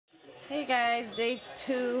Hey guys, day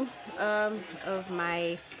 2 of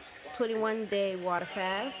my 21-day water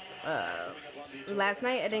fast. Last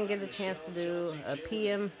night I didn't get a chance to do a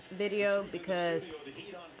PM video because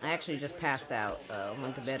I actually just passed out.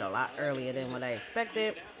 Went to bed a lot earlier than what I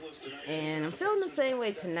expected. And I'm feeling the same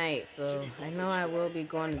way tonight, so I know I will be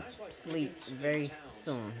going to sleep very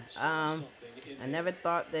soon. I never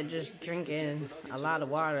thought that just drinking a lot of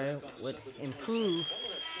water would improve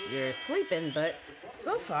your sleeping, but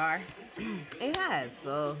so far it has.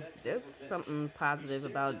 So there's something positive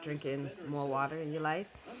about drinking more water in your life.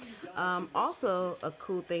 Also, a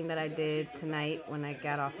cool thing that I did tonight when I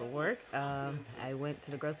got off of work, I went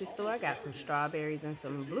to the grocery store. I got some strawberries and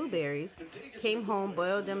some blueberries. Came home,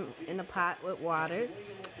 boiled them in a pot with water,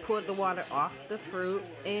 poured the water off the fruit,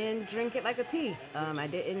 and drink it like a tea. I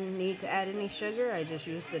didn't need to add any sugar. I just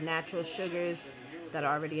used the natural sugars that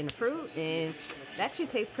are already in the fruit, and it actually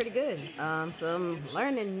tastes pretty good. So I'm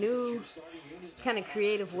learning new kind of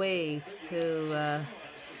creative ways to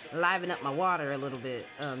liven up my water a little bit,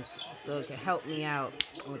 so it can help me out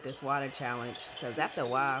with this water challenge, because after a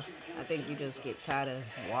while I think you just get tired of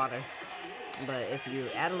water, but if you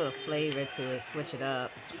add a little flavor to it, switch it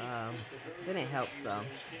up, then it helps some.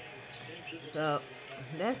 So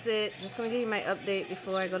that's it. Just gonna give you my update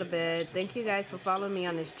before I go to bed. Thank you guys for following me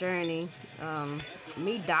on this journey.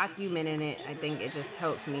 Me documenting it, I think it just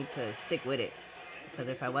helps me to stick with it. Because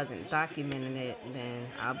if I wasn't documenting it, then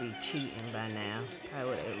I'll be cheating by now. I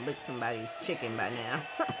would have licked somebody's chicken by now.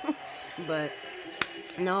 But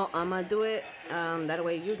no, I'm going to do it. That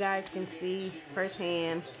way you guys can see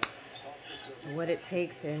firsthand what it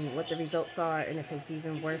takes and what the results are, and if it's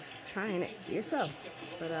even worth trying it yourself.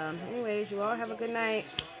 But anyways, you all have a good night.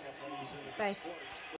 Bye.